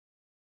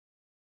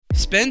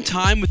Spend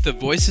time with the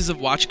voices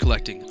of watch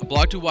collecting. A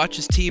Blog to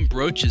Watches team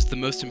broaches the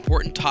most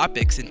important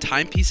topics in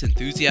timepiece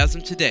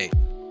enthusiasm today.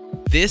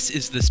 This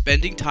is the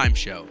Spending Time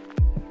Show.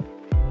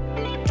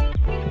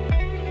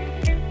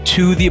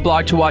 To the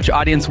Blog to Watch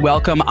audience,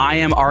 welcome. I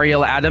am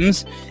Ariel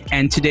Adams,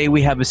 and today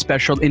we have a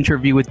special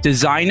interview with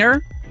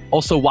designer,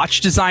 also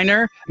watch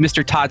designer,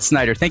 Mr. Todd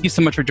Snyder. Thank you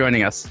so much for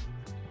joining us.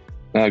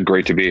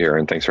 Great to be here,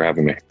 and thanks for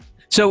having me.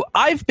 So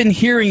I've been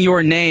hearing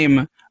your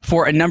name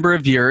for a number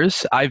of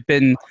years. I've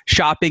been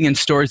shopping in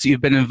stores that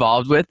you've been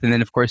involved with. And then,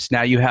 of course,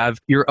 now you have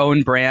your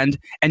own brand.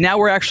 And now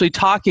we're actually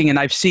talking, and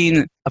I've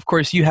seen, of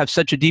course, you have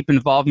such a deep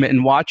involvement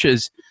in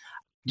watches.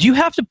 Do you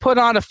have to put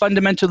on a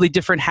fundamentally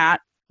different hat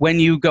when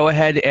you go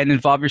ahead and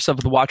involve yourself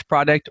with a watch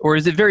product? Or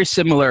is it very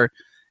similar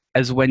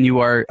as when you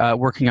are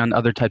working on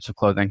other types of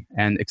clothing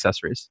and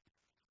accessories?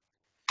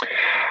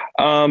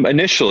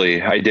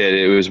 Initially, I did.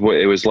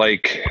 It was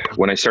like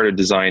when I started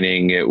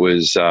designing, it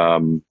was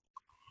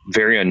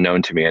very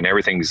unknown to me, and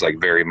everything's like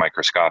very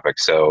microscopic.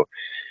 So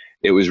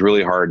it was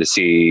really hard to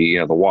see,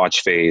 the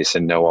watch face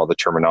and know all the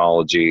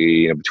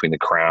terminology, between the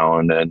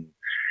crown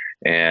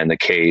and the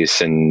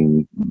case,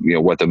 and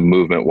what the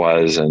movement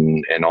was,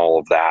 and all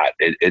of that.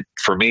 It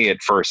for me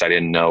at first, I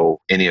didn't know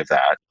any of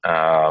that.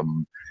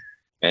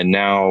 And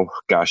now,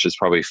 gosh, it's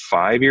probably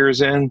 5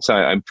 years in, so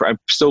I'm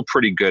still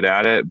pretty good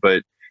at it.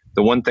 But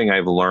the one thing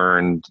I've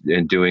learned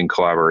in doing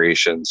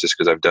collaborations, just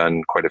because I've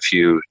done quite a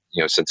few,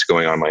 since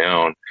going on my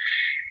own,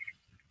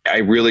 I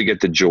really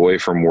get the joy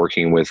from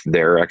working with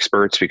their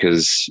experts,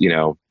 because,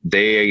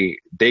 they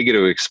get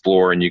to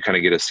explore, and you kind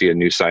of get to see a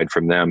new side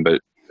from them, but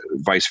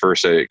vice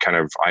versa,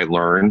 I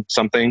learn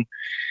something.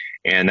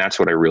 And that's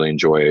what I really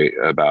enjoy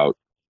about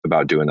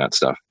doing that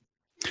stuff.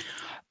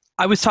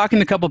 I was talking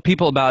to a couple of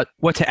people about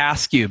what to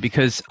ask you,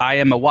 because I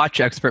am a watch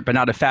expert, but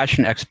not a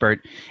fashion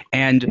expert.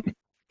 And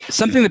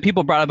something that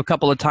people brought up a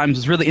couple of times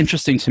was really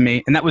interesting to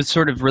me, and that was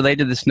sort of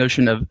related to this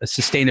notion of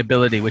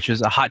sustainability, which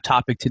is a hot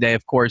topic today,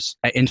 of course,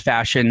 in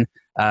fashion.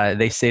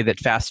 They say that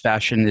fast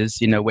fashion is,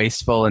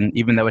 wasteful, and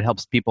even though it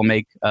helps people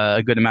make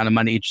a good amount of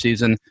money each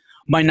season,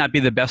 might not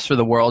be the best for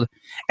the world.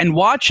 And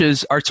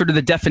watches are sort of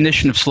the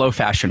definition of slow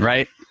fashion,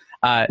 right?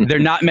 They're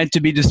not meant to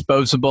be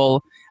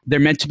disposable. They're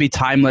meant to be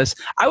timeless.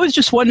 I was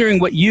just wondering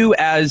what you,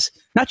 as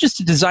not just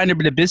a designer,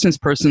 but a business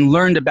person,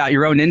 learned about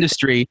your own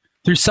industry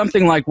through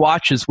something like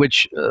watches,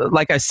 which,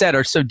 like I said,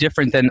 are so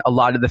different than a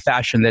lot of the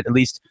fashion that, at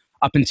least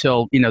up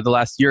until the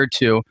last year or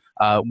two,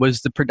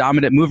 was the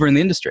predominant mover in the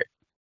industry.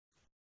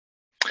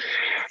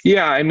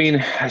 Yeah, I mean,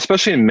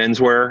 especially in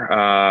menswear,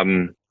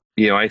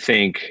 I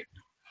think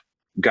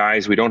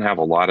guys, we don't have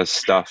a lot of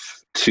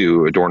stuff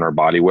to adorn our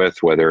body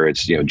with, whether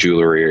it's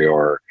jewelry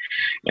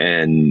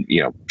and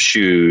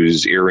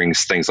shoes,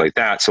 earrings, things like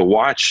that. So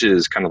watch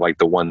is kind of like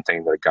the one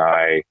thing that a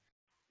guy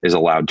is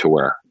allowed to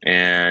wear.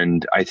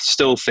 And I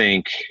still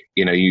think,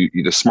 the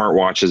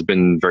smartwatch has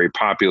been very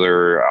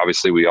popular.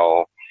 Obviously, we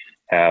all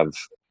have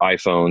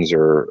iPhones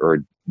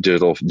or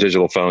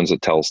digital phones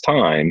that tells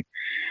time.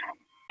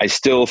 I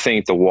still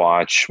think the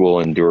watch will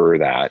endure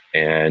that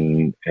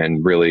and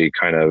really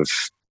kind of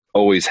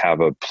always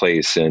have a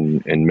place in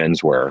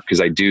menswear, because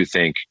I do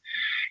think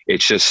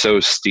it's just so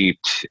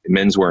steeped,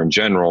 menswear in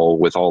general,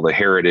 with all the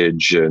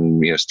heritage,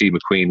 and Steve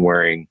McQueen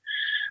wearing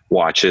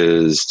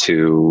watches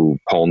to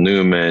Paul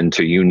Newman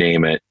to you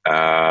name it.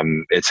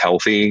 It's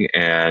healthy,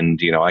 and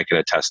I can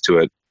attest to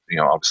it.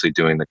 Obviously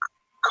doing the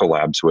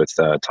collabs with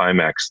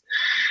Timex,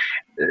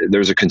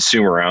 there's a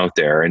consumer out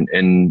there,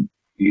 and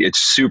it's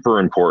super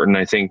important,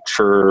 I think,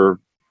 for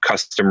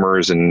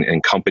customers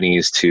and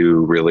companies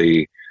to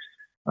really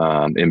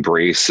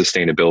embrace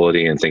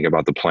sustainability and think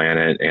about the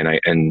planet.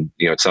 And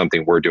it's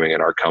something we're doing in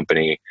our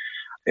company.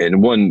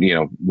 And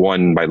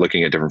one by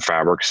looking at different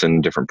fabrics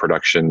and different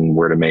production,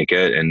 where to make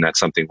it. And that's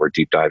something we're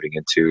deep diving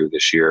into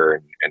this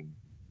year. And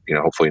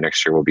hopefully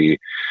next year we'll be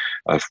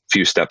a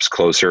few steps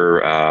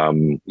closer.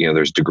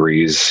 There's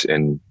degrees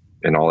and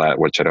all that,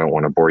 which I don't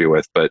want to bore you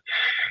with. But,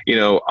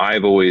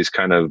 I've always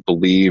kind of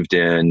believed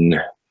in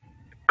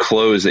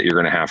clothes that you're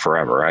going to have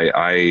forever.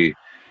 I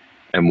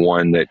am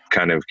one that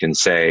kind of can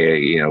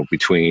say,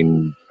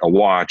 between a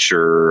watch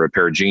or a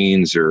pair of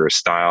jeans or a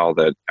style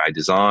that I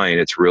design,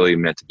 it's really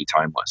meant to be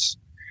timeless.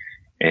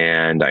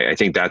 And I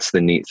think that's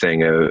the neat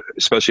thing,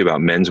 especially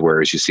about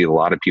menswear, is you see a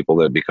lot of people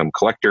that become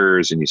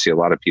collectors, and you see a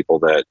lot of people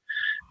that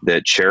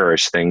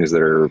cherish things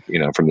that are,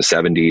 from the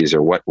 70s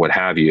or what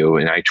have you.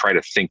 And I try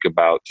to think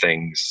about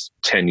things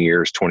 10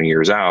 years, 20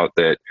 years out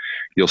that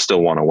you'll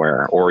still want to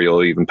wear, or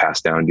you'll even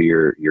pass down to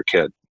your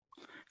kid.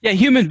 Yeah,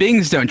 human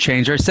beings don't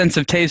change. Our sense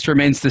of taste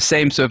remains the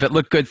same. So if it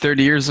looked good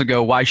 30 years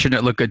ago, why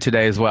shouldn't it look good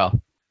today as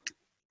well?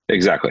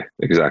 Exactly.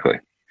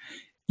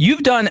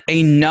 You've done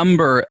a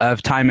number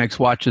of Timex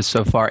watches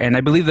so far, and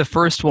I believe the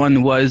first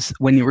one was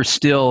when you were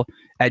still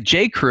at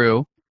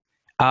J.Crew.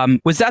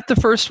 Was that the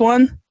first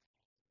one?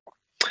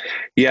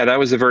 Yeah, that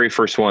was the very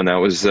first one. That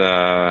was,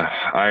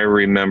 I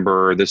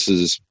remember, this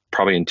is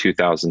probably in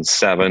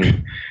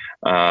 2007.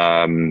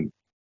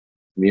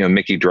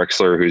 Mickey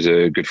Drexler, who's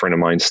a good friend of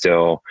mine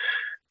still,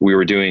 we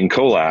were doing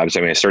collabs.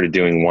 I mean, I started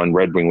doing one.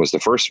 Red Wing was the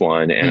first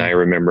one. And I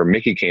remember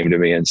Mickey came to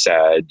me and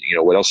said,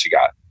 what else you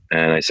got?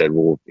 And I said,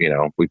 well,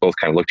 we both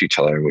kind of looked at each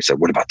other and we said,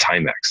 what about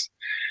Timex?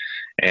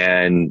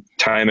 And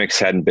Timex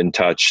hadn't been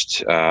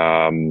touched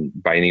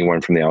by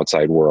anyone from the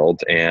outside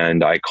world.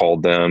 And I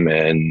called them,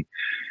 and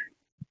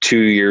 2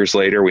 years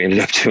later, we ended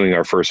up doing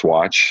our first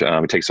watch.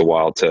 It takes a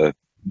while to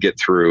get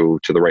through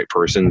to the right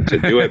person to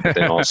do it, but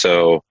then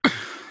also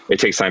it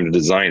takes time to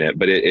design it.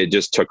 But it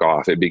just took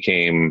off. It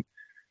became,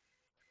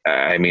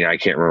 I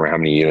can't remember how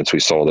many units we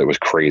sold. It was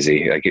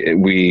crazy. Like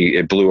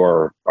it blew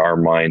our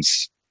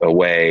minds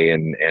away,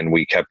 and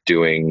we kept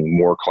doing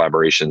more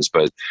collaborations.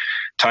 But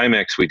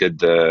Timex, we did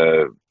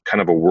the kind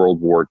of a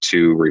World War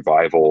II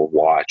revival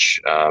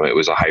watch. It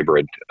was a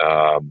hybrid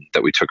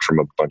that we took from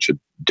a bunch of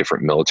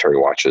different military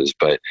watches,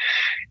 but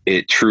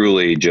it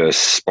truly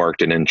just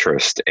sparked an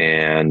interest.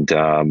 And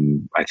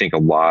I think a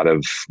lot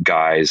of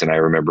guys, and I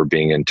remember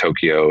being in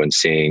Tokyo and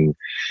seeing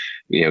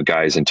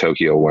guys in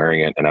Tokyo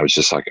wearing it, and I was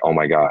just like, oh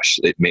my gosh,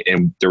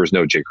 and there was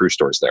no J. Crew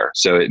stores there.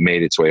 So it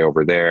made its way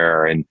over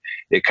there, and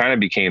it kind of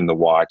became the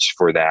watch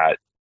for that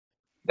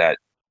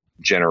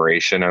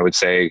generation, I would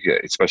say,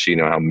 especially,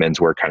 how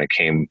menswear kind of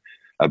came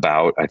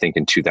about. I think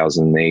in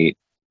 2008,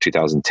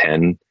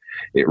 2010,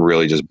 it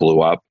really just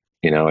blew up.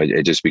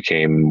 It just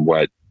became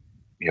what,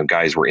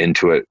 guys were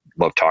into it,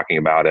 loved talking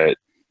about it.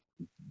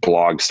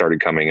 Blogs started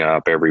coming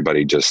up.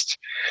 Everybody just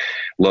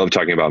loved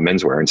talking about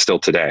menswear, and still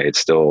today, it's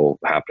still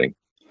happening.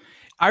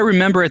 I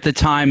remember at the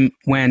time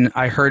when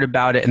I heard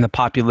about it and the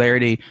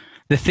popularity,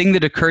 the thing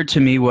that occurred to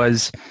me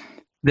was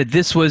that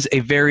this was a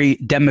very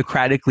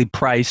democratically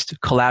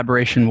priced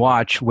collaboration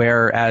watch,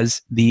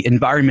 whereas the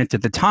environment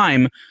at the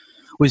time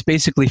was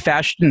basically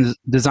fashion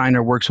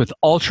designer works with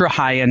ultra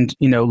high-end,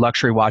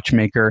 luxury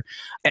watchmaker.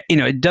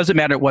 It doesn't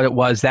matter what it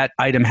was, that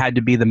item had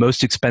to be the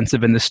most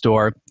expensive in the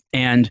store.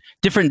 And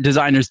different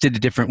designers did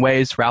it different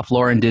ways. Ralph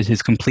Lauren did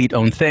his complete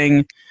own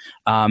thing.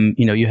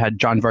 You had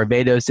John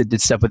Varvatos that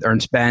did stuff with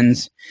Ernst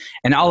Benz.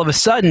 And all of a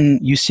sudden,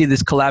 you see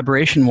this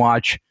collaboration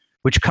watch,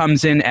 which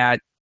comes in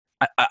at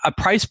a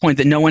price point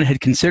that no one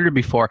had considered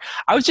before.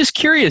 I was just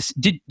curious,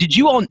 did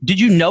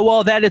you know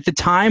all that at the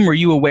time? Were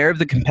you aware of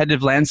the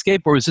competitive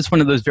landscape, or was this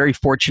one of those very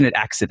fortunate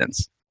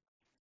accidents?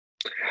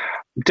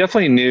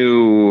 Definitely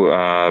knew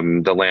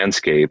the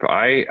landscape.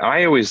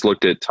 I always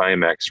looked at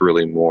Timex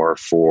really more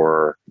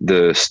for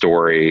the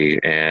story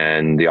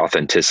and the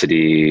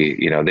authenticity.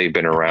 They've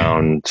been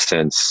around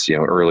since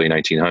early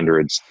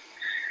 1900s,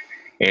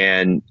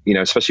 and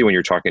especially when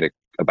you're talking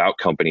about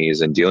companies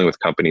and dealing with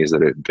companies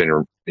that have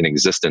been in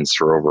existence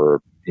for over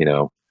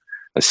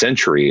a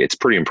century, it's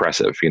pretty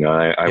impressive.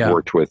 I've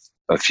worked with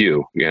a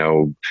few,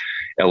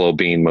 LL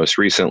Bean most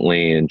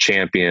recently, and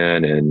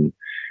Champion, and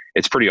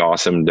it's pretty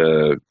awesome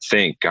to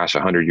think, gosh,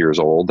 100 years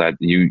old, that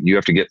you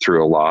have to get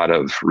through a lot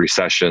of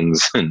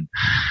recessions and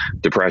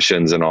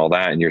depressions and all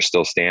that, and you're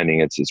still standing.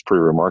 It's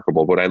pretty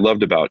remarkable. What I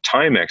loved about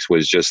Timex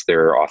was just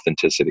their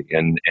authenticity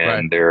and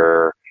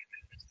right.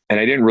 And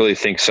I didn't really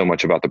think so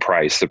much about the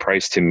price. The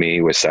price to me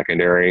was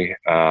secondary.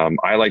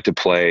 I like to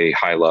play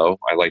high-low.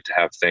 I like to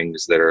have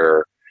things that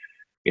are,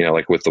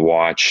 like with the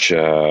watch,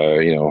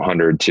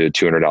 $100 to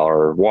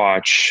 $200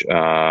 watch.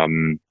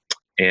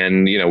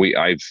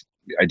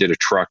 I did a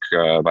truck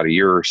about a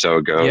year or so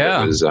ago. Yeah.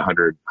 That was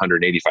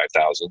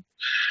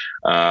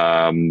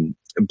 $185,000.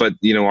 But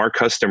our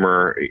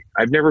customer,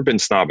 I've never been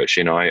snobbish.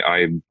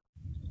 I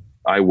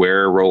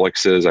wear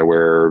Rolexes, I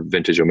wear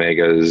vintage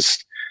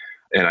Omegas,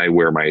 and I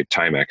wear my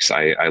Timex.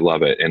 I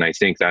love it. And I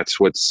think that's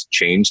what's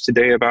changed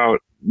today about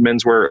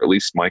menswear. At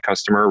least my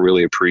customer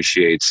really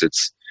appreciates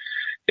it's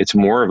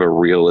more of a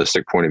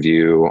realistic point of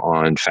view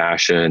on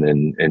fashion,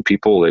 and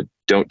people that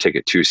don't take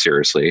it too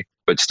seriously,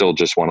 but still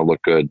just want to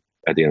look good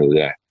at the end of the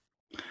day.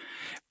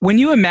 When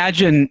you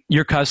imagine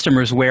your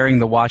customers wearing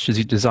the watches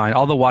you design,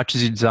 all the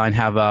watches you design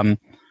have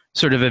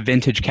sort of a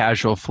vintage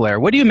casual flair.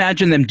 What do you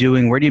imagine them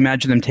doing? Where do you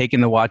imagine them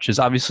taking the watches?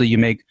 Obviously, you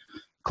make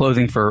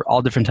clothing for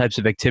all different types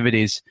of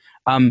activities.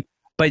 But,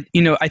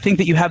 I think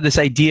that you have this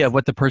idea of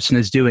what the person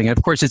is doing. And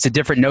of course, it's a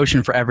different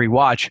notion for every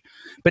watch.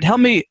 But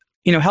help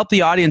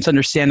the audience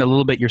understand a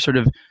little bit your sort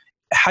of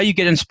how you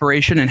get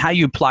inspiration and how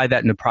you apply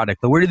that in a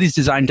product. Where do these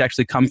designs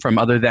actually come from,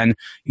 other than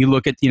you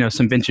look at,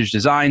 some vintage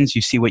designs,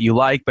 you see what you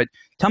like, but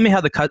tell me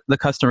how the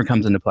customer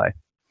comes into play.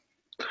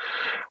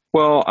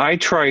 Well, I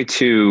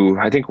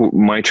think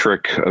my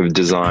trick of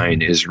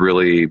design is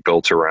really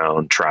built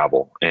around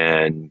travel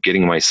and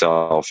getting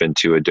myself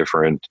into a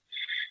different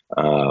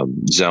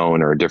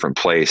zone or a different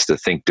place to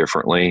think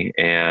differently.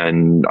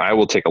 And I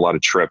will take a lot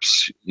of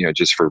trips,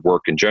 just for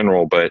work in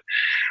general, but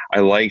I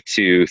like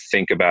to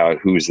think about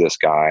who's this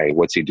guy,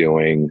 what's he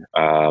doing?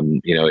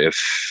 If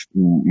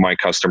my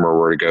customer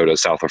were to go to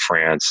south of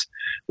France,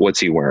 what's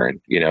he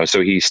wearing?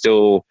 So he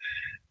still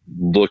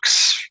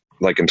looks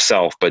like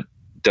himself, but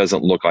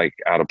doesn't look like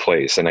out of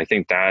place. And I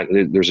think that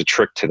there's a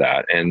trick to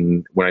that.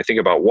 And when I think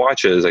about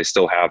watches, I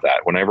still have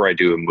that. Whenever I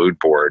do a mood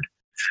board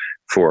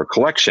for a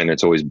collection,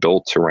 it's always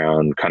built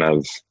around kind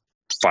of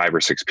 5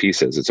 or 6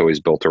 pieces. It's always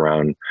built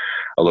around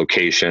a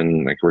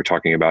location. Like we're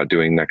talking about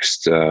doing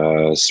next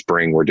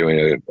spring, we're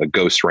doing a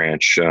ghost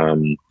ranch,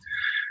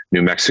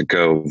 New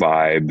Mexico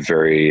vibe,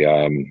 very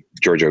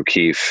George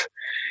O'Keeffe.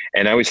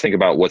 And I always think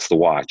about what's the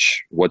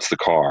watch, what's the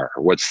car,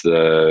 what's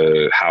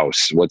the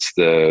house, what's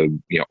the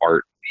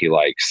art he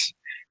likes.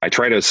 I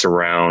try to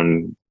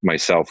surround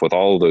myself with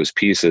all of those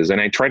pieces, and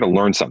I try to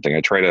learn something.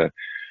 I try to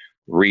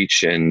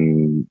reach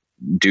and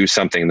do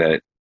something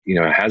that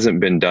hasn't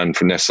been done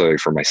necessarily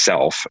for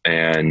myself,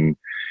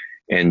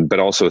 but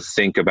also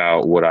think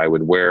about what I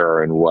would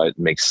wear and what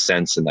makes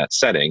sense in that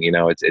setting.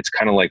 It's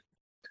kind of like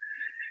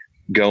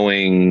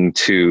going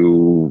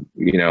to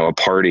a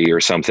party or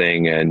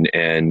something, and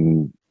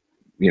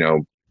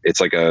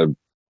it's like a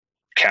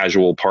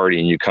casual party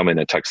and you come in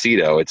a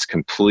tuxedo. It's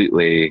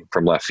completely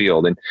from left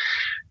field, and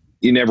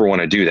you never want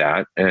to do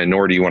that, and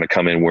nor do you want to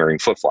come in wearing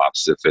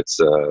flip-flops if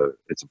it's a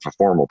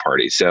formal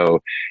party.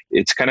 So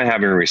it's kind of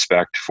having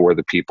respect for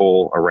the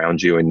people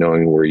around you and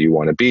knowing where you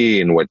want to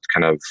be and what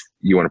kind of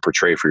you want to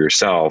portray for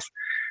yourself.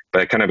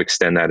 But I kind of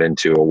extend that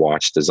into a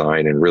watch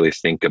design and really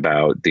think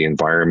about the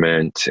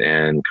environment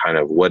and kind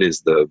of what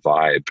is the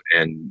vibe.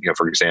 And,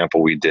 for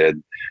example, we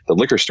did the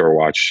liquor store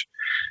watch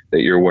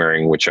that you're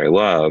wearing, which I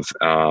love.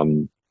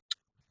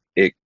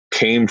 It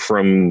came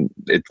from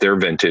their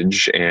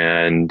vintage,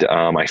 and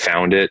I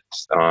found it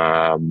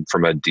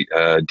from a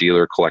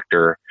dealer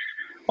collector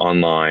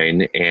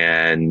online,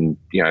 and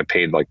I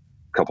paid like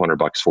a couple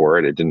 $100 for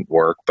it. It didn't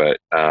work, but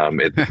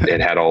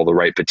it had all the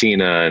right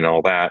patina and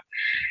all that.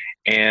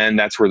 And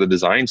that's where the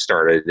design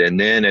started. And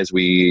then as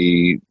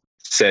we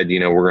said,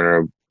 we're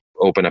going to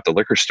open up the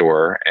liquor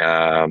store,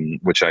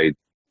 which I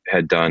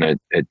had done at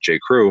J.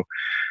 Crew,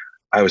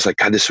 I was like,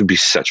 God, this would be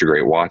such a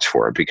great watch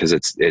for it, because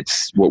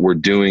it's what we're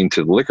doing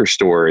to the liquor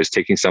store is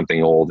taking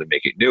something old and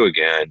making it new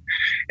again.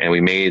 And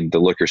we made the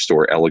liquor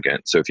store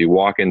elegant. So if you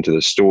walk into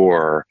the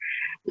store,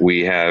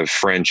 we have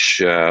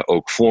French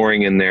oak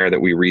flooring in there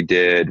that we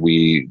redid.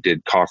 We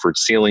did coffered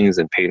ceilings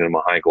and painted them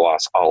a high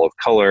gloss olive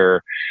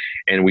color.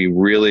 And we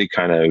really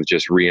kind of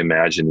just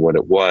reimagined what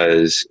it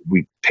was.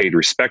 We paid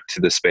respect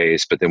to the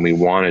space, but then we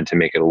wanted to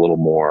make it a little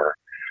more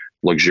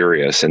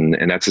luxurious. And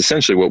that's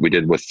essentially what we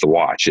did with the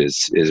watch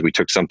is we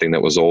took something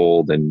that was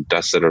old and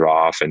dusted it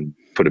off and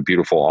put a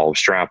beautiful olive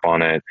strap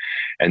on it.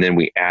 And then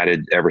we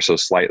added ever so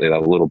slightly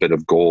that little bit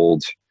of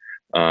gold,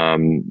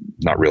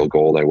 not real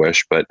gold, I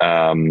wish, but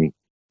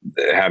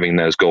having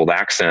those gold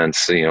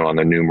accents, on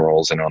the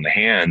numerals and on the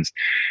hands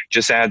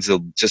just adds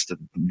just the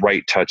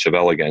right touch of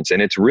elegance.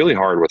 And it's really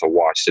hard with a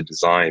watch to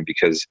design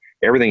because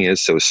everything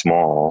is so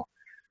small,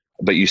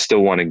 but you still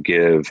want to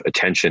give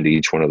attention to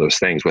each one of those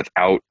things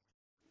without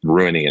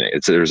ruining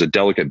it. There's a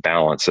delicate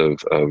balance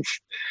of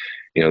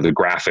the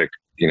graphic,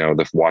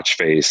 the watch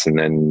face, and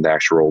then the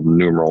actual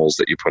numerals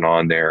that you put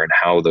on there, and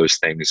how those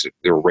things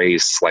are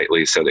raised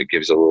slightly so that it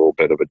gives a little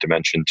bit of a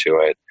dimension to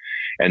it.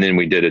 And then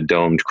we did a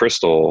domed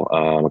crystal,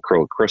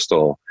 acrylic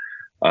crystal,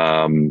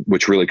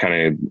 which really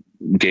kind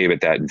of gave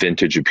it that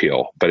vintage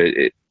appeal. But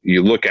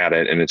you look at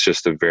it and it's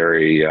just a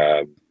very,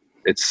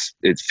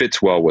 it fits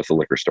well with the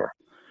liquor store.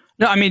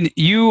 No, I mean,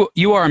 you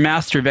are a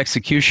master of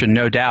execution,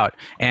 no doubt.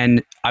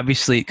 And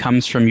obviously it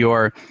comes from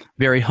your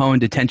very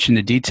honed attention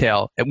to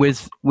detail,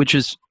 which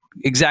is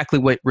exactly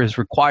what was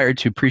required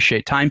to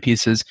appreciate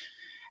timepieces.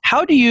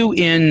 How do you,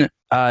 in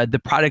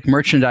the product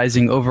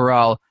merchandising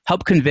overall,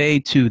 help convey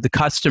to the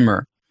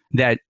customer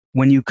that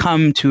when you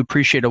come to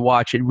appreciate a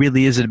watch, it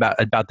really is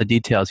about the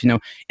details?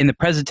 In the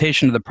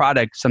presentation of the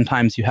product,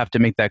 sometimes you have to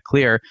make that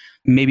clear.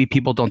 Maybe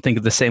people don't think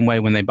of the same way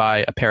when they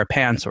buy a pair of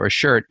pants or a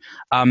shirt.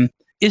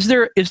 Is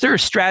there a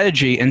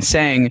strategy in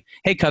saying,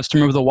 hey,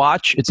 customer, with a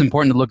watch, it's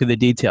important to look at the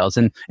details,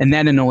 and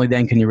then and only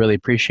then can you really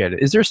appreciate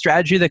it? Is there a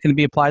strategy that can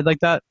be applied like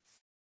that?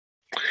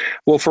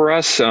 Well, for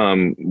us,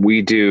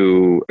 we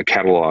do a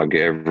catalog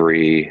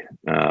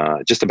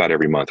just about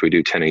every month. We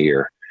do 10 a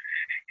year.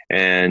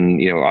 And,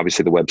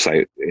 obviously the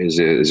website is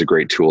a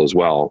great tool as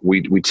well.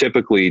 We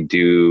typically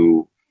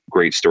do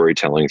great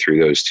storytelling through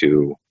those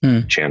two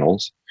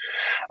channels.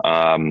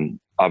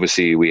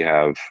 Obviously we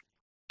have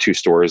 2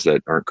 stores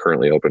that aren't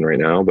currently open right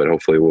now, but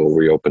hopefully we'll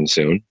reopen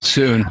soon.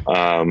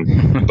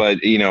 But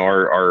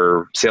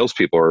our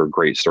salespeople are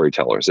great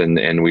storytellers,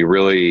 and we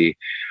really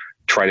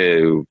try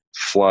to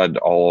flood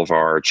all of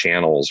our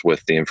channels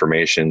with the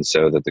information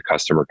so that the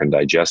customer can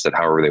digest it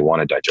however they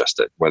want to digest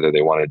it, whether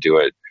they want to do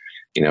it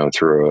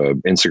through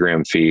an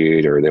Instagram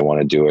feed, or they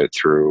want to do it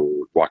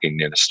through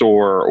walking in a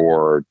store,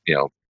 or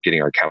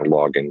getting our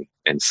catalog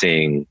and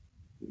seeing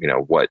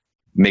what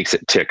makes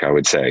it tick, I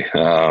would say,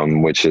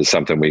 which is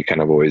something we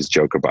kind of always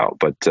joke about.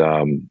 But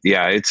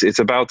yeah, it's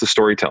about the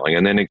storytelling.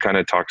 And then it kind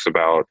of talks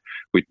about,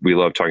 we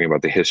love talking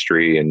about the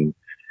history and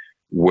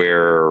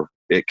where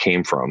it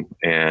came from,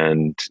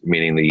 and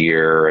meaning the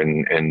year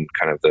and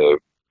kind of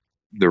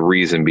the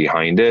reason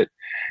behind it.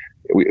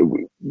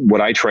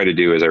 What I try to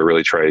do is I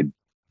really try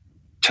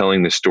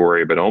telling the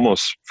story, but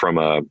almost from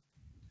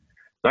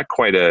not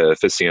quite a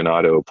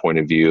aficionado point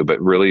of view,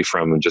 but really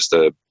from just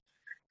a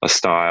a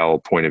style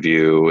point of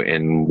view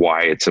and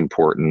why it's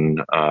important.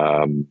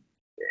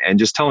 And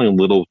just telling a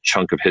little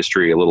chunk of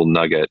history, a little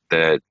nugget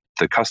that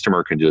the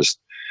customer can just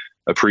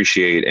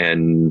appreciate.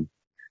 And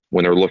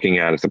when they're looking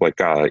at it, they're like,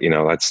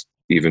 that's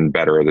even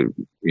better,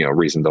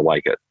 reason to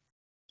like it.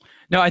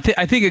 No, I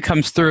think it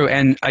comes through.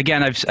 And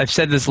again, I've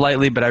said this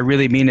lightly, but I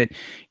really mean it.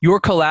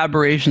 Your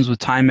collaborations with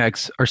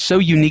Timex are so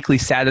uniquely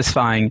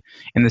satisfying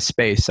in the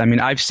space. I mean,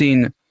 I've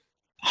seen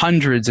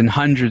hundreds and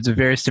hundreds of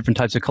various different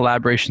types of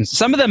collaborations.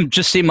 Some of them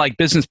just seem like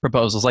business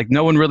proposals. Like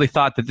no one really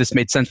thought that this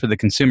made sense for the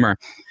consumer.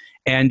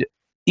 And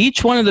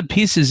each one of the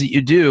pieces that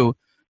you do,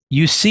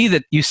 you see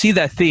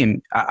that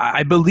theme.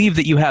 I believe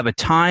that you have a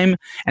time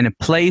and a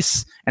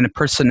place and a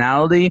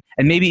personality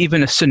and maybe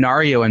even a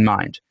scenario in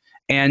mind.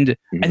 And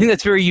I think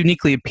that's very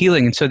uniquely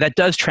appealing. And so that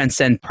does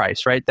transcend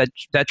price, right?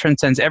 That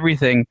transcends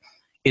everything.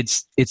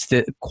 It's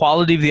the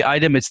quality of the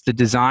item, it's the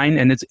design,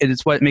 and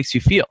it's what makes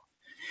you feel.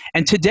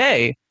 And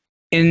today,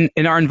 in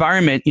our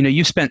environment,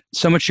 you've spent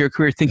so much of your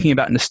career thinking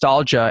about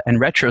nostalgia and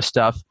retro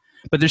stuff,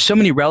 but there's so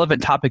many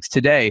relevant topics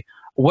today.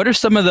 What are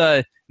some of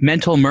the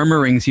mental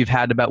murmurings you've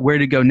had about where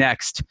to go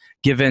next,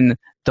 given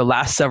the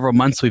last several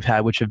months we've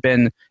had, which have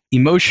been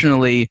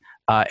emotionally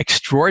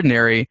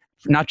extraordinary,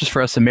 not just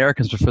for us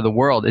Americans, but for the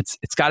world?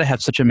 It's got to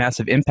have such a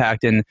massive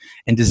impact in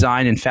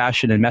design and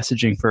fashion and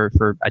messaging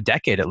for a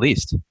decade at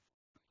least.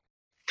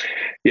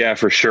 Yeah,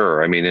 for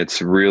sure. I mean,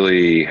 it's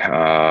really,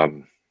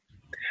 on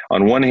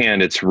one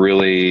hand, it's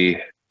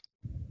really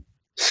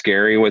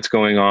scary what's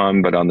going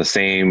on, but on the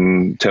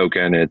same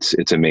token,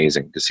 it's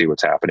amazing to see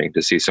what's happening,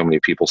 to see so many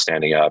people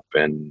standing up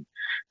and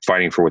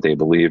fighting for what they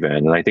believe in.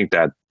 And I think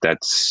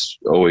that's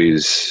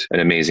always an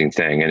amazing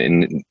thing,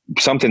 and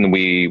something that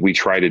we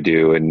try to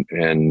do,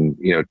 and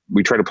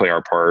we try to play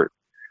our part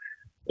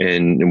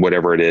in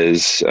whatever it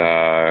is.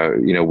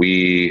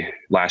 We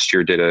last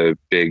year did a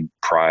big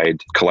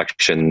Pride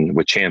collection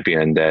with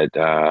Champion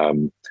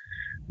that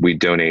we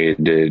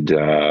donated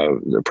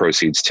the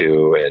proceeds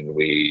to, and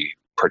we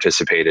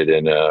participated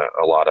in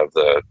a lot of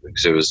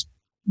because it was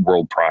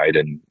World Pride,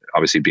 and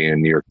obviously being a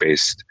New York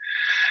based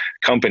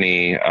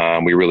company,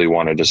 we really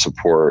wanted to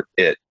support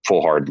it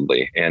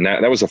full-heartedly. And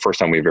that was the first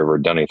time we've ever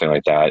done anything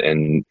like that.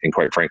 And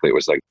quite frankly, it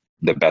was like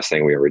the best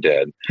thing we ever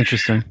did.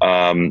 Interesting.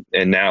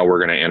 And now we're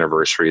going to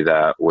anniversary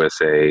that with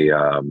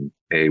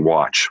a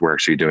watch. We're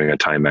actually doing a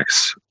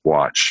Timex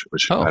watch,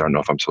 which I don't know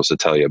if I'm supposed to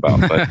tell you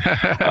about, but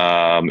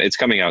it's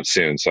coming out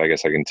soon. So I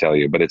guess I can tell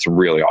you, but it's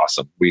really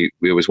awesome. It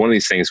was one of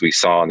these things we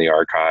saw in the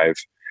archive.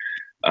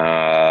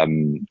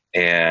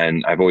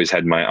 And I've always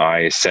had my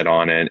eye set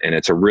on it, and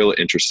it's a real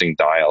interesting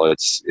dial.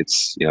 It's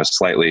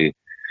slightly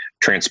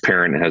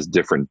transparent. It has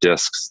different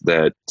discs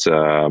that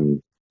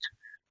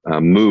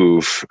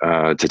move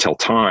to tell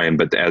time,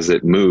 but as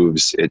it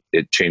moves,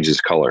 it changes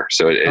color.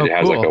 So it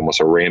has cool. Like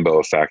almost a rainbow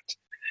effect,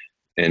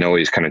 and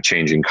always kind of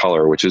changing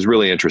color, which is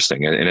really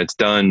interesting. And it's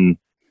done,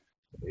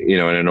 in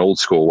an old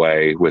school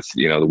way with,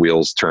 the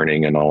wheels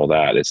turning and all of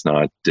that. It's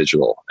not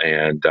digital.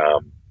 And,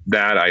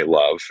 that I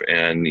love.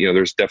 And,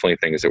 there's definitely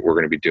things that we're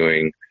going to be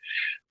doing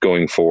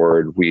going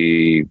forward.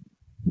 We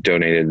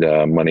donated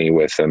money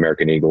with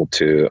American Eagle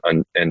to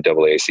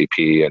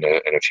NAACP and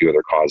a few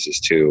other causes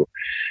too.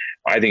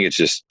 I think it's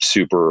just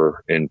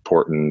super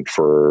important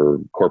for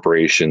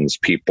corporations,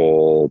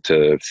 people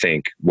to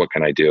think, what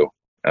can I do?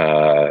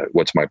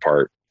 What's my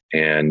part?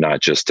 And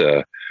not just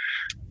to,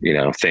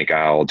 think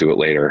I'll do it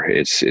later.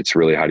 It's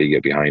really, how do you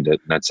get behind it?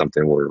 And that's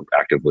something we're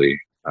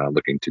actively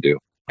looking to do.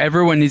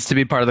 Everyone needs to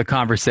be part of the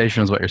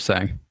conversation, is what you're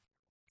saying.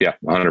 Yeah,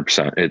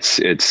 100%.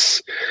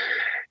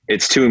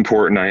 It's too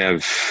important. I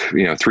have,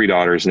 3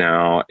 daughters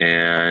now,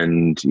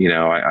 and,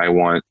 I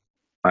want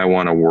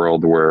a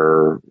world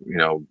where,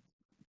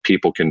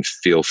 people can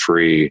feel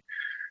free,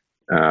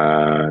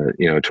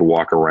 to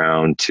walk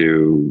around,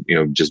 to,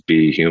 just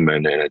be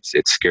human. And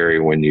it's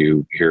scary when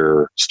you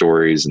hear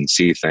stories and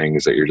see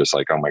things that you're just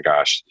like, oh my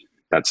gosh,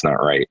 that's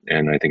not right.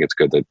 And I think it's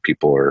good that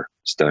people are,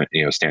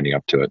 standing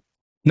up to it.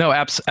 No,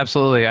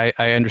 absolutely.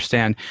 I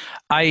understand.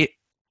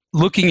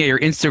 Looking at your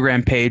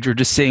Instagram page, or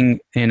just seeing,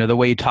 the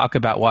way you talk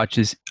about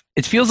watches,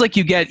 it feels like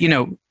you get,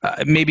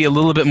 maybe a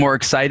little bit more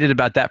excited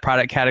about that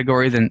product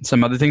category than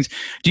some other things.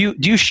 Do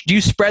you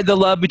spread the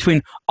love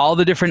between all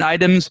the different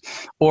items,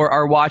 or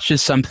are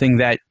watches something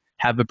that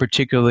have a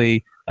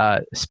particularly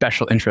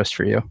special interest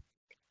for you?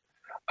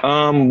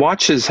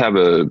 Watches have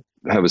a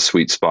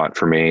sweet spot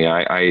for me.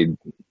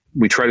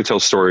 We try to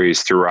tell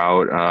stories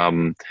throughout.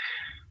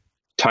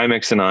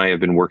 Timex and I have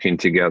been working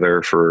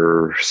together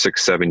for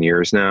 6-7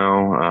 years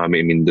now.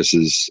 This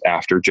is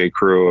after J.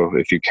 Crew.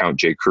 If you count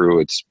J. Crew,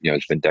 it's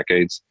been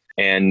decades.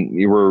 And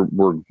we're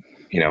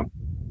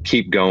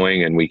keep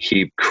going, and we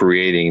keep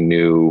creating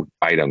new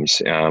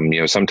items.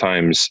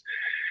 Sometimes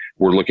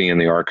we're looking in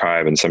the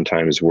archive, and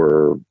sometimes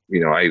we're,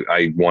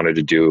 I wanted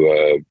to do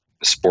a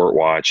sport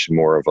watch,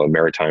 more of a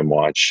maritime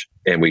watch.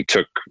 And we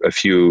took a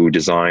few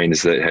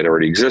designs that had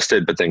already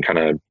existed, but then kind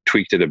of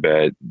tweaked it a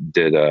bit,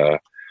 did a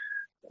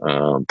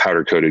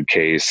powder coated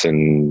case,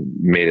 and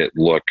made it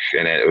look,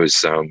 and it was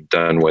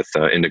done with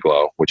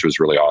Indiglo, which was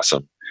really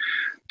awesome.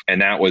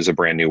 And that was a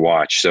brand new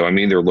watch. So I'm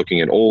either looking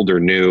at old or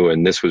new,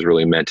 and this was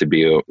really meant to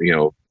be,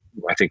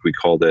 I think we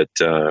called it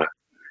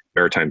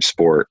Maritime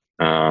Sport.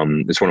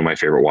 It's one of my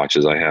favorite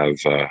watches I have.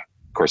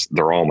 Of course,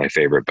 they're all my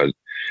favorite, but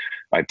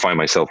I find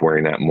myself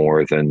wearing that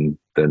more than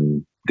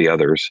the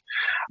others.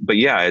 But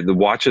yeah, the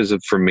watches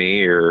for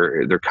me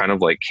they're kind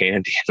of like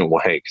candy in a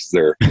way because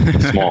they're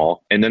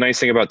small. And the nice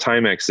thing about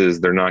Timex is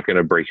they're not going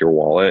to break your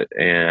wallet,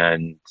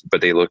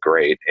 but they look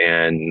great.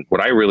 And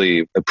what I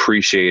really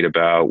appreciate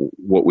about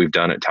what we've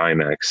done at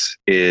Timex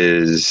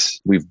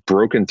is we've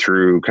broken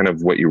through kind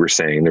of what you were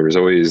saying. There was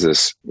always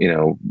this,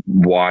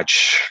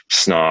 watch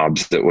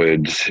snobs that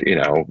would,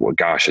 well,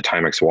 gosh, a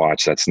Timex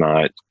watch, that's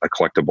not a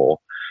collectible.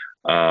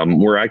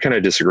 Where I kind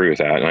of disagree with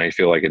that, and I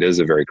feel like it is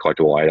a very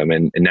collectible item.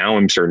 And now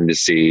I'm starting to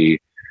see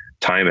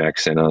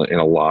Timex in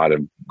a lot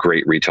of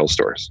great retail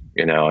stores,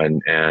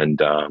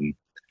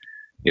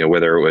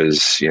 whether it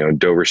was,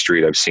 Dover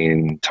Street, I've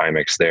seen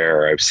Timex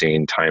there. I've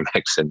seen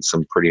Timex in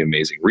some pretty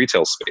amazing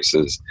retail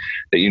spaces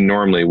that you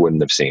normally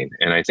wouldn't have seen.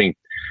 And I think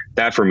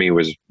that for me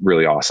was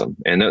really awesome.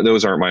 And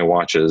those aren't my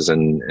watches,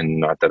 and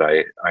not that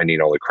I need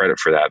all the credit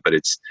for that, but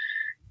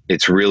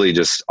it's really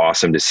just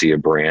awesome to see a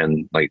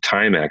brand like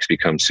Timex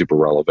become super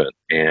relevant.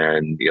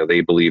 And,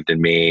 they believed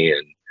in me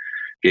and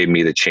gave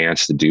me the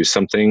chance to do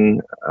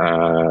something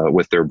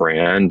with their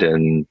brand.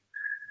 And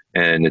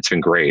it's been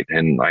great.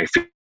 And I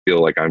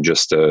feel like I'm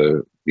just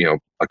a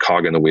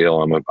cog in the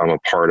wheel. I'm a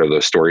part of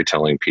the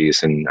storytelling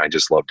piece, and I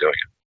just love doing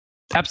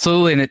it.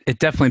 Absolutely. And it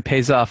definitely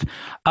pays off.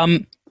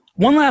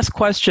 One last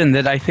question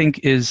that I think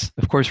is,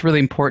 of course, really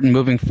important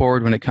moving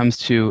forward when it comes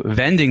to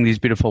vending these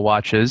beautiful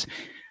watches.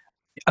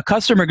 A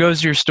customer goes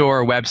to your store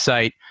or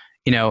website,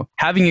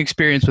 having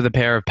experience with a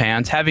pair of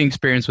pants, having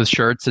experience with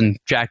shirts and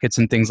jackets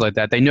and things like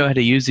that. They know how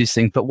to use these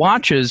things. But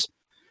watches,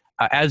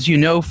 as you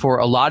know, for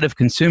a lot of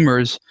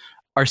consumers,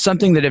 are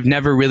something that have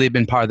never really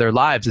been part of their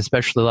lives,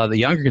 especially a lot of the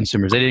younger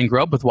consumers. They didn't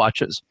grow up with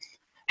watches.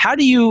 How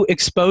do you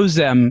expose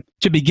them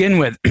to begin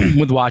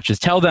with watches?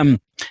 Tell them,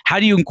 how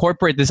do you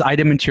incorporate this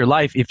item into your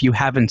life if you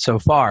haven't so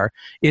far?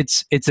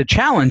 It's a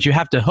challenge. You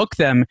have to hook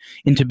them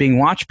into being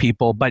watch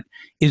people, but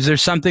is there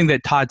something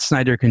that Todd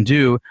Snyder can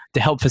do to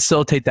help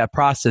facilitate that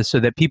process so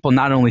that people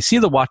not only see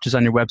the watches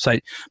on your website,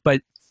 but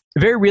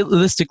very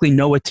realistically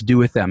know what to do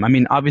with them? I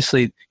mean,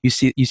 obviously you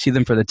see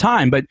them for the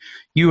time, but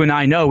you and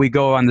I know we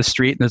go on the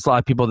street and there's a lot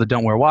of people that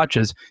don't wear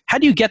watches. How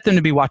do you get them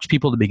to be watch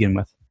people to begin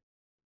with?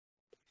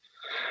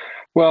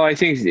 Well, I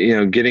think,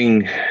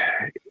 getting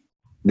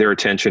their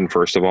attention,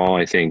 first of all,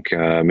 I think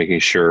making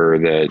sure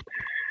that,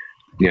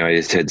 I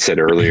just had said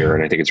earlier,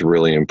 and I think it's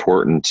really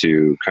important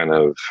to kind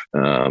of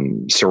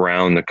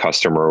surround the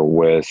customer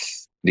with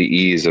the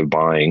ease of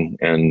buying.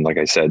 And like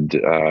I said,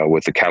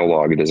 with the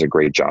catalog, it does a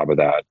great job of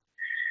that.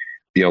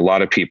 A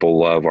lot of people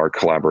love our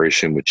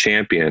collaboration with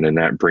Champion, and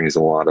that brings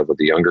a lot of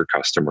the younger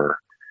customer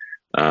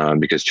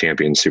because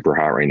Champion's super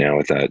hot right now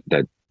with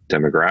that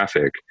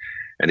demographic.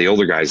 And the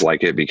older guys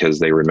like it because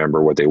they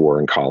remember what they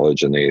wore in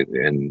college and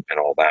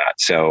all that.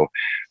 So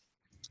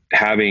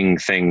having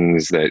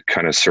things that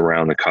kind of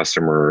surround the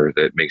customer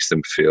that makes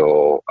them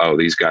feel, oh,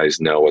 these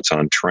guys know what's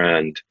on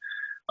trend,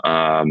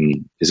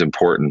 is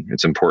important.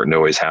 It's important to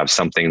always have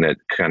something that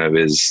kind of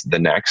is the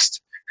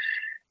next.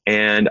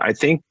 And I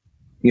think,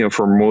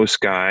 for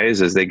most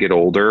guys, as they get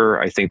older,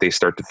 I think they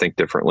start to think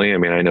differently. I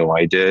mean, I know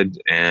I did.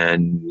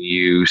 And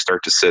you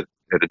start to sit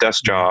at a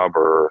desk job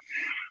or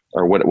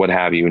what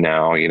have you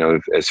now,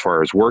 as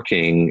far as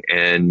working,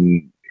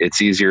 and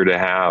it's easier to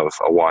have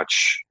a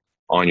watch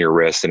on your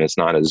wrist and it's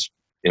not as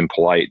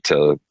impolite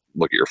to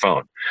look at your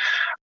phone.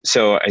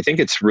 So I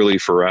think it's really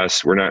for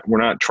us, we're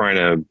not trying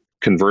to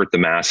convert the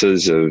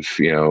masses of,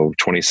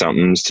 20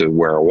 somethings to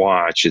wear a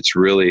watch. It's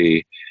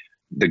really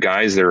the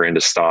guys that are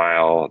into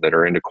style, that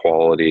are into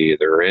quality,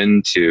 they're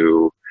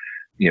into,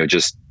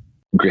 just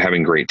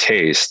having great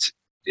taste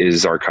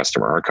is our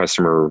customer. Our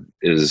customer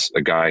is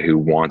a guy who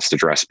wants to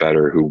dress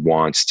better, who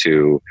wants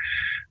to,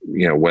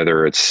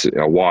 whether it's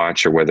a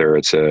watch or whether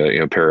it's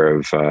a pair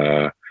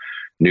of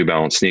New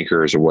Balance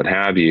sneakers or what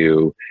have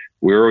you,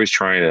 we're always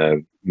trying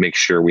to make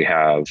sure we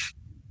have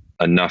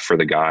enough for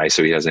the guy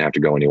so he doesn't have to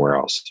go anywhere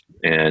else.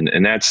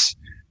 And that's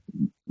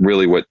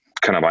really what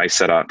kind of I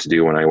set out to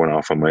do when I went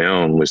off on my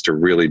own, was to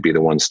really be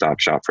the one-stop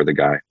shop for the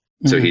guy.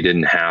 Mm-hmm. So he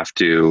didn't have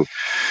to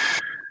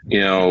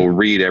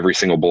read every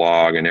single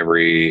blog and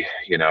every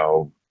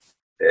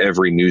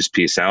news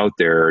piece out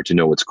there to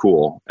know what's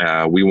cool.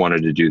 We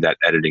wanted to do that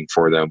editing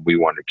for them. We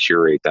wanted to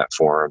curate that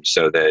for them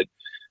so that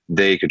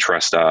they could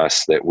trust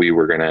us, that we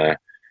were going to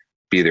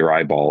be their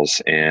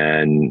eyeballs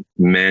and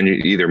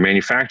either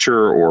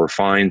manufacture or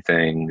find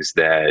things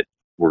that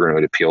were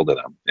going to appeal to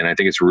them. And I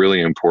think it's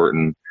really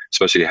important,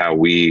 especially how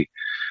we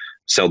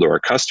sell to our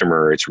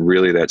customer. It's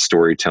really that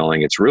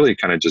storytelling. It's really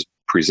kind of just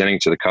presenting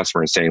to the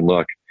customer and saying,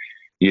 look,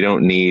 you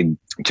don't need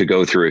to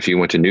go through, if you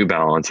went to New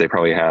Balance, they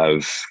probably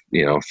have,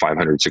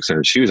 500,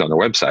 600 shoes on their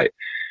website.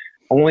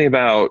 Only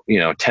about,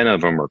 10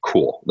 of them are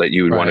cool that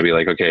you would want to be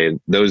like, okay,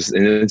 those,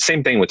 and the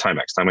same thing with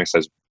Timex. Timex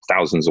has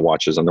thousands of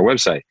watches on their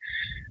website.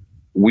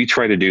 we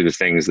try to do the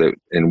things that,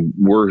 and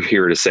we're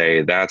here to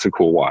say that's a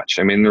cool watch.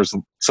 I mean, there's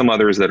some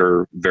others that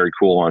are very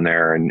cool on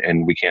there,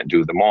 and we can't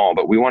do them all,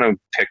 but we want to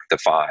pick the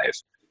 5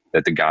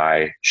 that the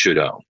guy should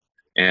own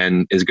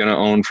and is going to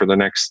own for the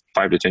next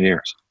 5 to 10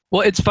 years.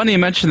 Well, it's funny you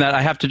mentioned that.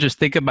 I have to just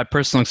think of my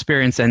personal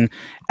experience. And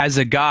as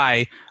a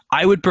guy,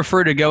 I would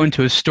prefer to go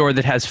into a store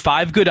that has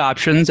 5 good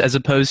options as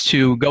opposed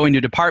to going to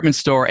a department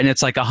store and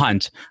it's like a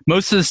hunt.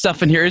 Most of the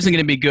stuff in here isn't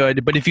going to be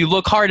good, but if you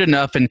look hard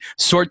enough and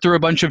sort through a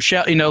bunch of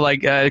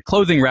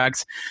clothing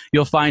racks,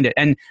 you'll find it.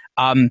 And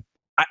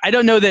I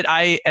don't know that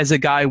I, as a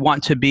guy,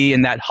 want to be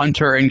in that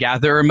hunter and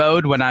gatherer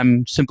mode when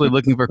I'm simply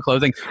looking for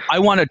clothing. I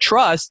want to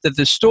trust that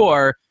the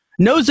store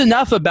knows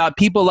enough about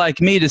people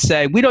like me to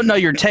say, we don't know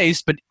your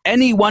taste, but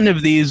any one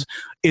of these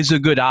is a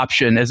good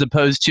option, as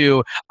opposed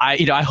to,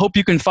 I hope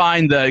you can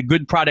find the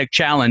good product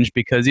challenge,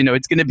 because,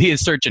 it's going to be a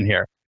search in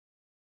here.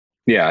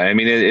 Yeah. I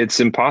mean, it's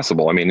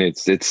impossible. I mean,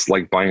 it's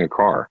like buying a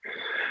car.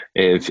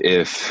 If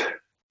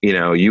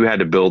you had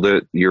to build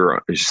it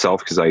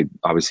yourself, because I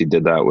obviously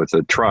did that with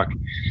a truck,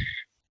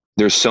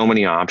 there's so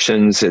many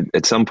options.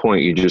 At some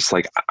point you just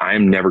like,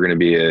 I'm never going to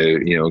be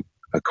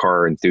a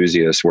car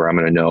enthusiast where I'm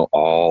going to know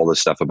all the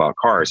stuff about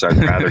cars. I'd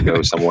rather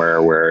go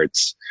somewhere where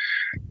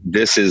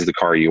this is the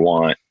car you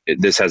want.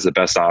 This has the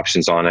best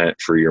options on it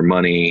for your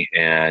money,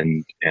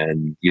 and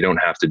you don't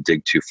have to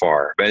dig too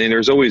far. But I mean,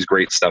 there's always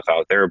great stuff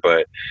out there,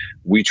 but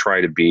we try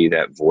to be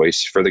that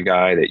voice for the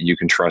guy, that you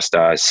can trust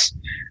us.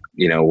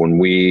 When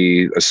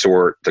we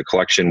assort the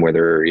collection,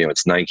 whether,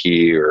 it's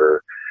Nike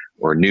or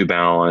New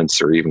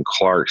Balance or even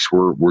Clark's,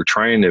 we're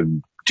trying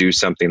to do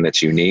something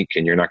that's unique,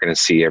 and you're not going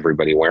to see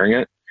everybody wearing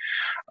it.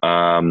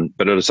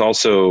 But it's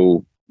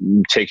also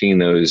taking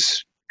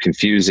those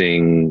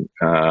confusing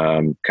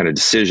kind of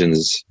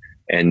decisions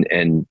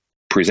and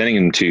presenting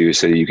them to you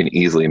so that you can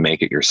easily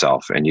make it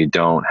yourself, and you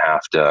don't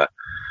have to.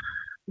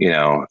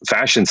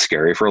 Fashion's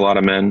scary for a lot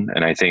of men,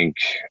 and I think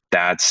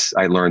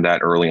I learned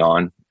that early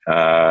on.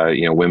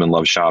 Women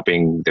love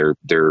shopping.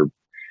 They're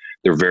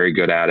very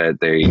good at it.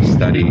 They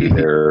study.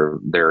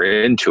 They're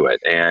into it,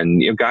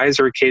 and guys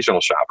are occasional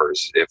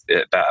shoppers, if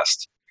at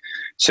best.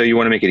 So you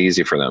want to make it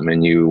easy for them,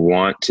 and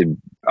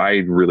I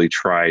really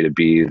try to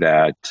be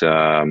that,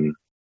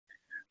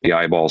 the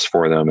eyeballs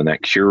for them, and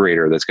that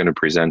curator that's going to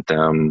present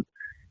them.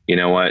 You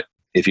know what,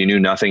 if you knew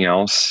nothing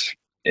else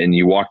and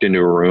you walked into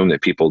a room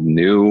that people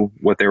knew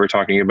what they were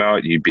talking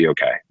about, you'd be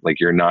okay. Like,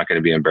 you're not going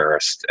to be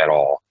embarrassed at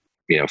all,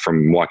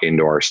 from walking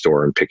into our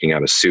store and picking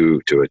out a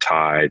suit to a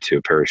tie to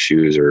a pair of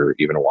shoes or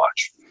even a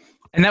watch.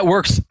 And that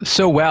works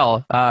so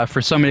well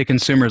for so many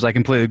consumers. I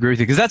completely agree with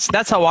you, because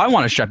that's how I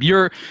want to shop.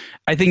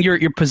 I think you're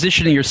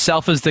positioning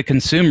yourself as the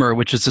consumer,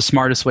 which is the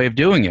smartest way of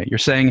doing it. You're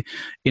saying,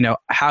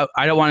 how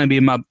I don't want to be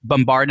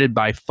bombarded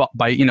by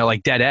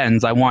like dead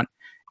ends. I want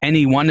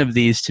any one of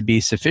these to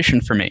be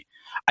sufficient for me.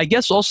 I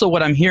guess also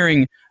what I'm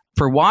hearing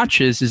for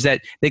watches is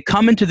that they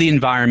come into the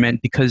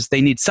environment because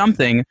they need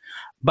something,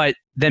 but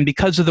then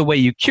because of the way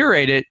you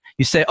curate it,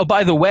 you say, oh,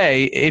 by the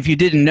way, if you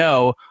didn't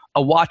know,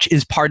 a watch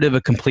is part of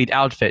a complete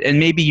outfit. And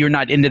maybe you're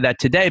not into that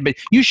today, but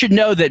you should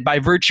know that by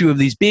virtue of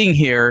these being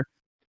here,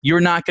 you're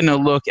not going to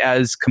look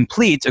as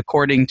complete,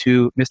 according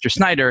to Mr.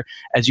 Snyder,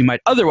 as you might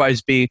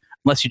otherwise be,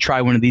 unless you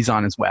try one of these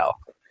on as well.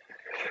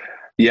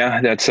 Yeah,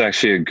 that's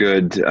actually a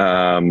good,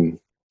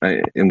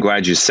 I'm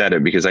glad you said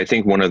it, because I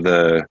think one of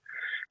the,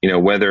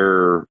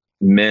 whether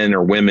men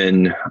or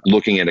women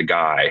looking at a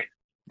guy,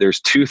 there's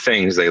 2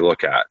 things they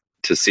look at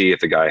to see if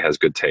the guy has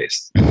good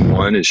taste.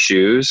 One is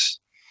shoes,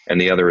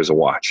 and the other is a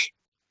watch.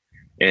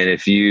 And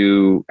if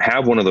you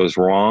have one of those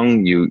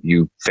wrong,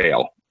 you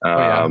fail.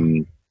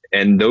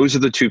 And those are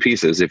the 2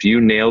 pieces. If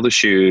you nail the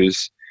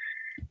shoes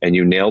and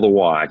you nail the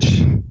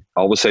watch,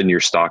 all of a sudden your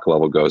stock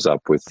level goes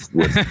up with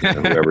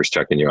whoever's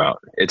checking you out.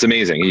 It's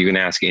amazing. You can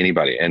ask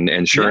anybody.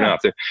 And sure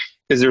enough,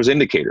 because there's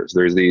indicators.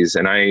 There's these,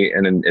 and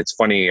it's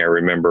funny. I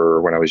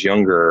remember when I was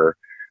younger,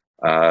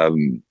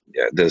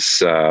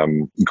 this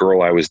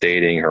girl I was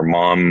dating, her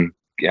mom,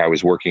 I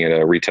was working at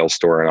a retail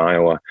store in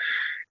Iowa.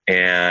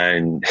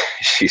 And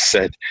she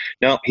said,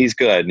 no, he's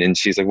good. And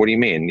she's like, what do you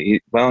mean? He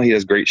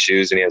has great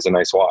shoes and he has a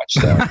nice watch.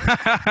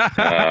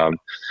 So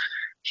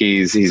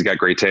he's got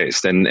great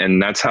taste.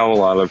 And that's how a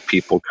lot of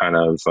people kind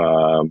of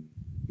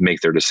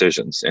make their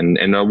decisions.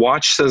 And a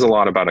watch says a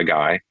lot about a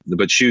guy,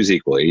 but shoes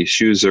equally.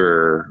 Shoes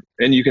are,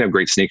 and you can have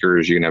great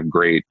sneakers, you can have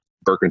great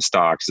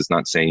Birkenstocks. It's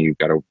not saying you've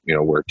got to,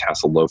 wear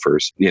tassel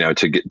loafers,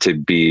 to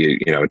be,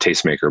 a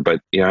tastemaker, but,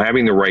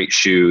 having the right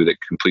shoe that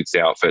completes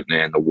the outfit,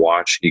 and the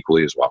watch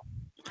equally as well.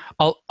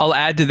 I'll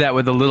add to that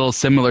with a little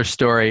similar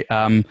story.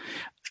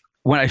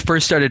 When I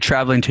first started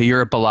traveling to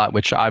Europe a lot,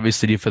 which I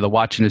obviously do for the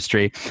watch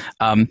industry,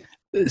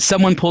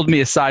 someone pulled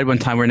me aside one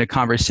time. We're in a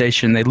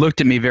conversation. They looked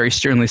at me very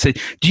sternly and said,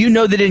 do you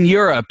know that in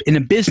Europe, in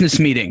a business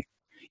meeting,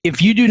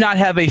 if you do not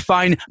have a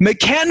fine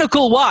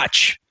mechanical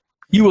watch,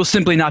 you will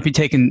simply not be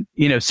taken,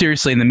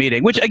 seriously in the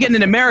meeting. Which, again,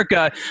 in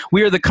America,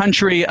 we are the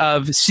country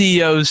of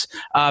CEOs.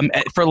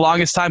 For the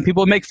longest time,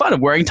 people would make fun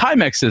of wearing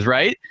Timexes,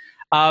 right?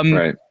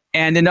 Right.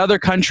 And in other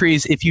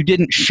countries, if you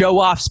didn't show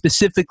off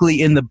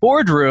specifically in the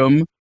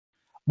boardroom,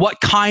 what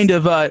kind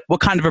of a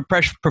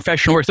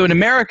professional work. So in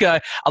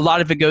America, a lot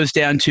of it goes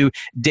down to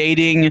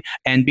dating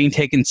and being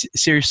taken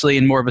seriously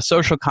in more of a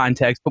social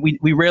context, but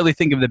we rarely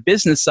think of the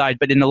business side.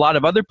 But in a lot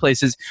of other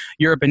places,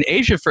 Europe and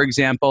Asia, for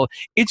example,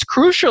 it's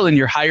crucial in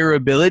your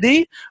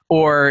hireability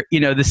or,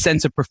 the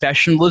sense of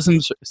professionalism,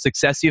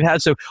 success you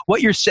have. So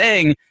what you're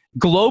saying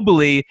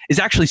globally is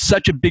actually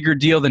such a bigger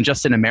deal than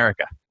just in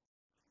America.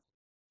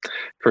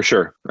 For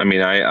sure. I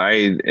mean,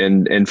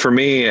 and for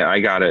me, I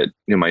got it.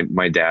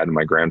 My dad and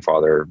my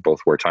grandfather both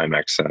wore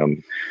Timex.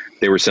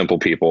 They were simple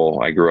people.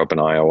 I grew up in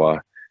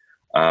Iowa.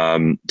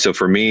 So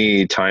for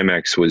me,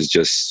 Timex was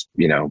just,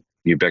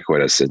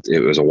 ubiquitous.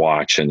 It was a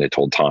watch and it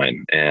told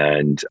time.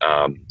 And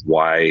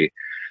why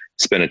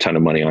spend a ton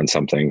of money on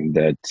something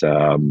that,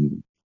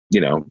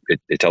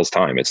 it tells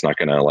time. It's not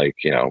going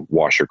to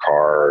wash your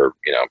car or,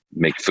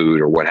 make food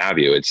or what have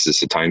you. It's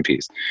just a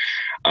timepiece.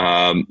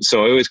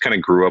 So I always kind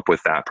of grew up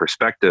with that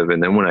perspective.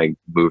 And then when I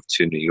moved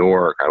to New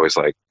York, I was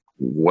like,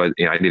 what,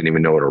 I didn't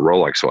even know what a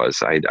Rolex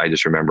was. I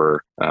just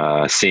remember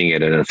seeing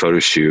it in a photo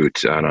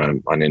shoot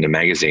in a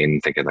magazine,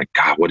 thinking like,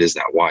 God, what is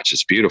that watch?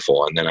 It's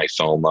beautiful. And then I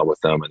fell in love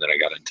with them. And then I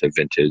got into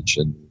vintage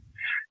and,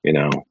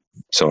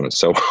 so on and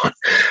so on.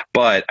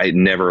 But I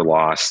never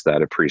lost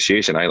that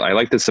appreciation. I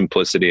like the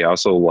simplicity. I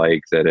also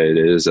like that it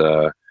is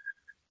a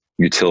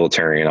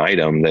utilitarian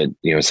item that,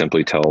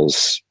 simply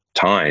tells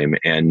time,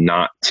 and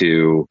not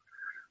to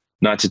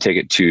take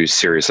it too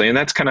seriously. And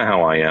that's kind of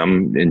how I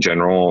am in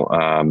general.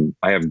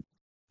 I have,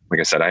 like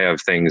I said, I have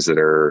things that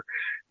are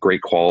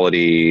great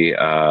quality,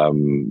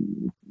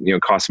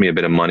 cost me a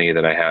bit of money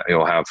that I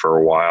have for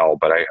a while,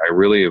 but I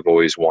really have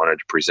always wanted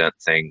to present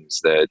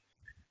things that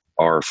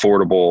are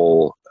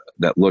affordable,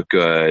 that look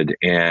good,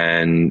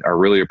 and are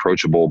really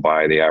approachable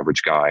by the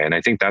average guy. And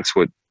I think that's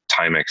what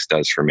Timex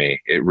does for me.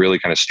 It really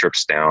kind of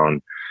strips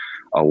down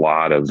a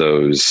lot of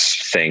those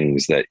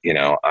things that,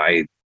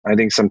 I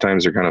think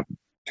sometimes are kind of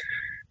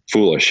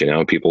foolish.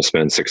 People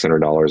spend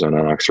 $600 on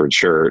an Oxford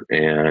shirt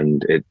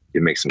and it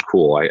makes them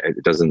cool.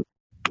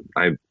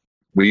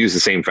 We use the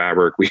same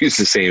fabric. We use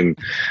the same,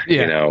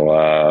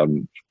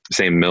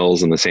 same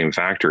mills and the same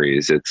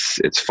factories.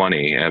 It's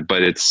funny,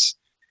 but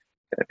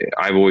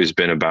I've always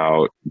been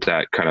about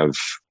that kind of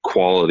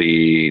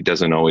quality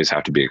doesn't always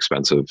have to be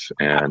expensive.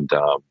 And,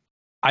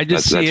 I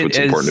just see it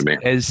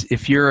as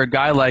if you're a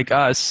guy like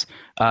us,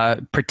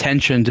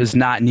 pretension does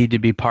not need to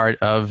be part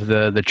of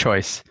the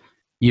choice.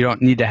 You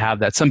don't need to have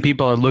that. Some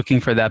people are looking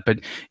for that, but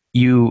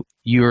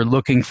you're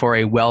looking for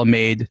a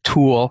well-made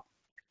tool,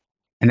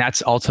 and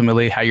that's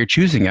ultimately how you're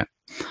choosing it.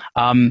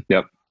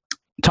 Yep.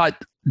 Todd,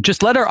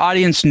 just let our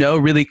audience know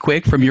really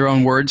quick from your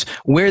own words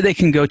where they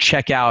can go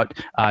check out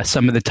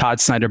some of the Todd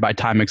Snyder by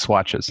Timex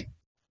watches.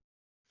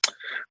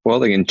 Well,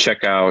 they can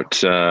check out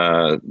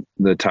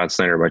the Todd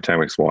Snyder by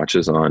Timex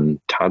watches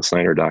on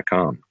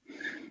toddsnyder.com.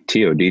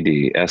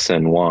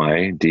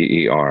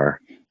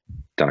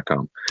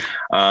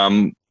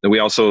 TODDSNYDER.com. We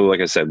also,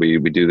 like I said, we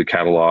do the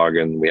catalog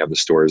and we have the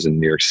stores in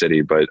New York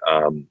City, but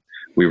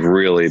we've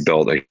really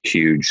built a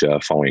huge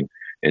following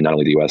in not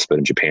only the US, but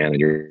in Japan and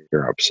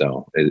Europe.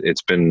 So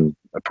it's been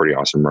a pretty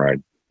awesome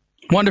ride.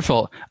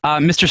 Wonderful.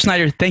 Mr.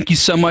 Snyder, thank you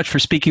so much for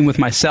speaking with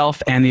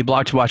myself and the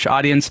Blog to Watch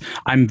audience.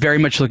 I'm very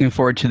much looking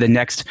forward to the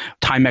next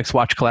Timex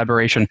watch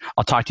collaboration.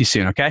 I'll talk to you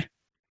soon, okay?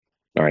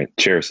 All right.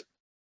 Cheers.